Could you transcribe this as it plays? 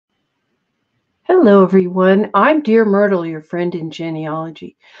Hello everyone, I'm DearMYRTLE, your friend in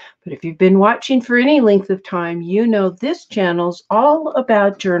genealogy. But if you've been watching for any length of time, you know this channel's all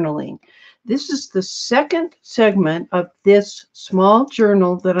about journaling. This is the second segment of this small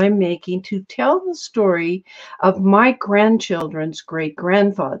journal that I'm making to tell the story of my grandchildren's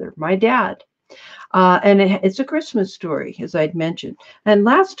great-grandfather, my dad. And it's a Christmas story, as I'd mentioned. And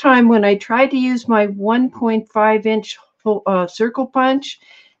last time when I tried to use my 1.5-inch circle punch,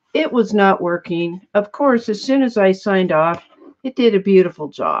 it was not working. Of course, as soon as I signed off, it did a beautiful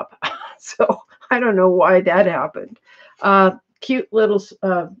job. So I don't know why that happened. Cute little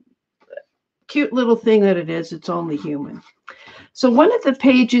thing that it is. It's only human. So one of the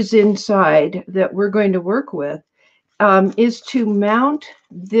pages inside that we're going to work with is to mount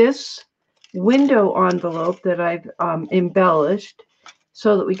this window envelope that I've embellished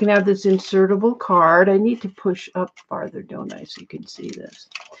so that we can have this insertable card. I need to push up farther, don't I, so you can see this.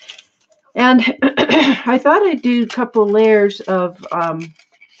 And I thought I'd do a couple layers of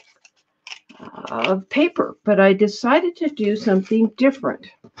paper, but I decided to do something different.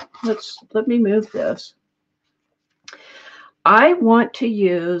 Let me move this. I want to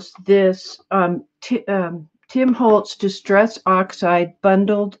use this Tim Holtz Distress Oxide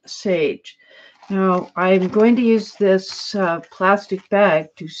Bundled Sage. Now, I'm going to use this plastic bag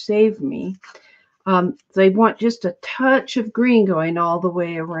to save me. They want just a touch of green going all the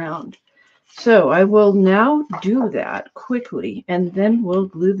way around. So I will now do that quickly, and then we'll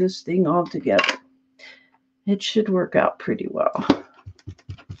glue this thing all together. It should work out pretty well.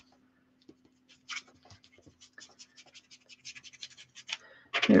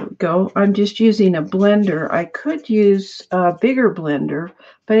 There we go. I'm just using a blender. I could use a bigger blender,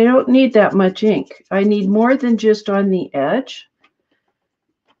 but I don't need that much ink. I need more than just on the edge.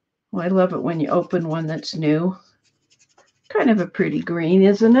 Well, I love it when you open one that's new. Kind of a pretty green,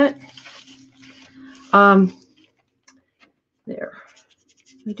 isn't it? There.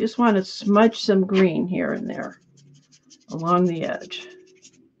 I just want to smudge some green here and there along the edge.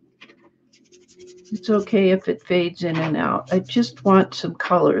 It's okay if it fades in and out. I just want some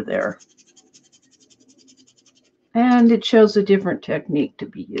color there. And it shows a different technique to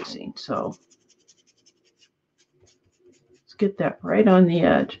be using. So let's get that right on the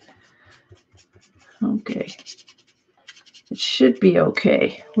edge. Okay. It should be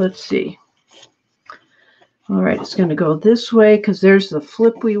okay. Let's see. All right, it's going to go this way because there's the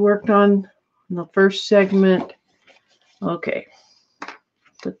flip we worked on in the first segment. Okay.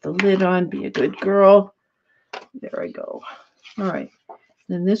 Put the lid on, be a good girl. There I go. All right.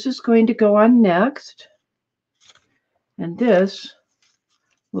 Then this is going to go on next. And this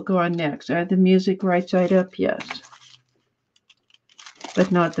will go on next. I have the music right side up, yes.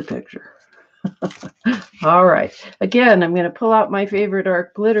 But not the picture. All right. Again, I'm going to pull out my favorite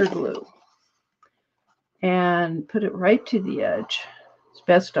art glitter glue and put it right to the edge as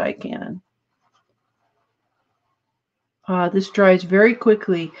best I can. This dries very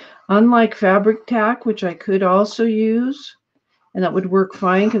quickly, unlike fabric tack, which I could also use, and that would work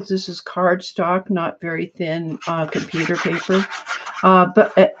fine because this is cardstock, not very thin computer paper.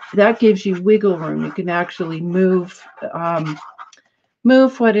 But that gives you wiggle room. You can actually move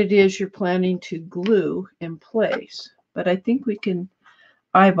what it is you're planning to glue in place. But I think we can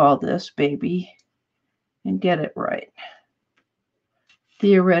eyeball this baby and get it right.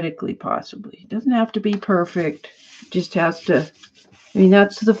 Theoretically, possibly. It doesn't have to be perfect. It just has to, I mean,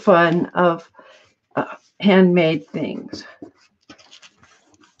 that's the fun of handmade things.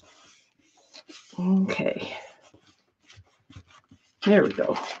 Okay. There we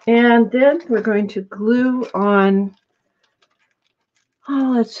go. And then we're going to glue on,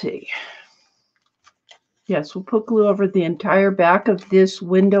 oh, let's see. Yes, we'll put glue over the entire back of this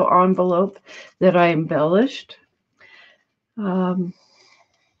window envelope that I embellished. Because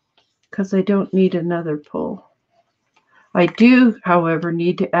I don't need another pull. I do, however,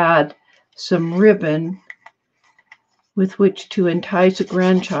 need to add some ribbon with which to entice a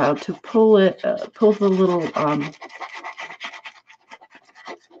grandchild to pull the little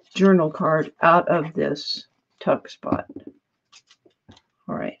journal card out of this tuck spot.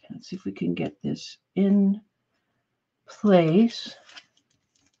 All right, let's see if we can get this in place.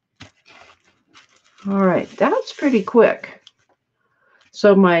 All right, that's pretty quick.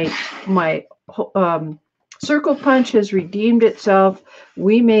 So my circle punch has redeemed itself.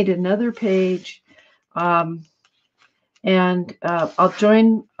 We made another page, and I'll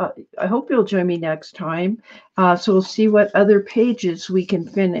join. I hope you'll join me next time. So we'll see what other pages we can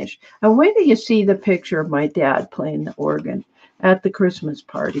finish. And wait till you see the picture of my dad playing the organ at the Christmas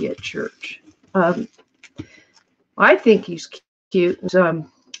party at church. I think he's cute.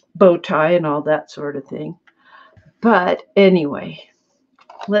 bow tie and all that sort of thing. But anyway,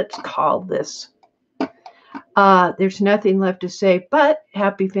 let's call this. There's nothing left to say but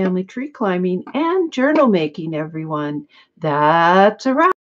happy family tree climbing and journal making, everyone. That's a wrap.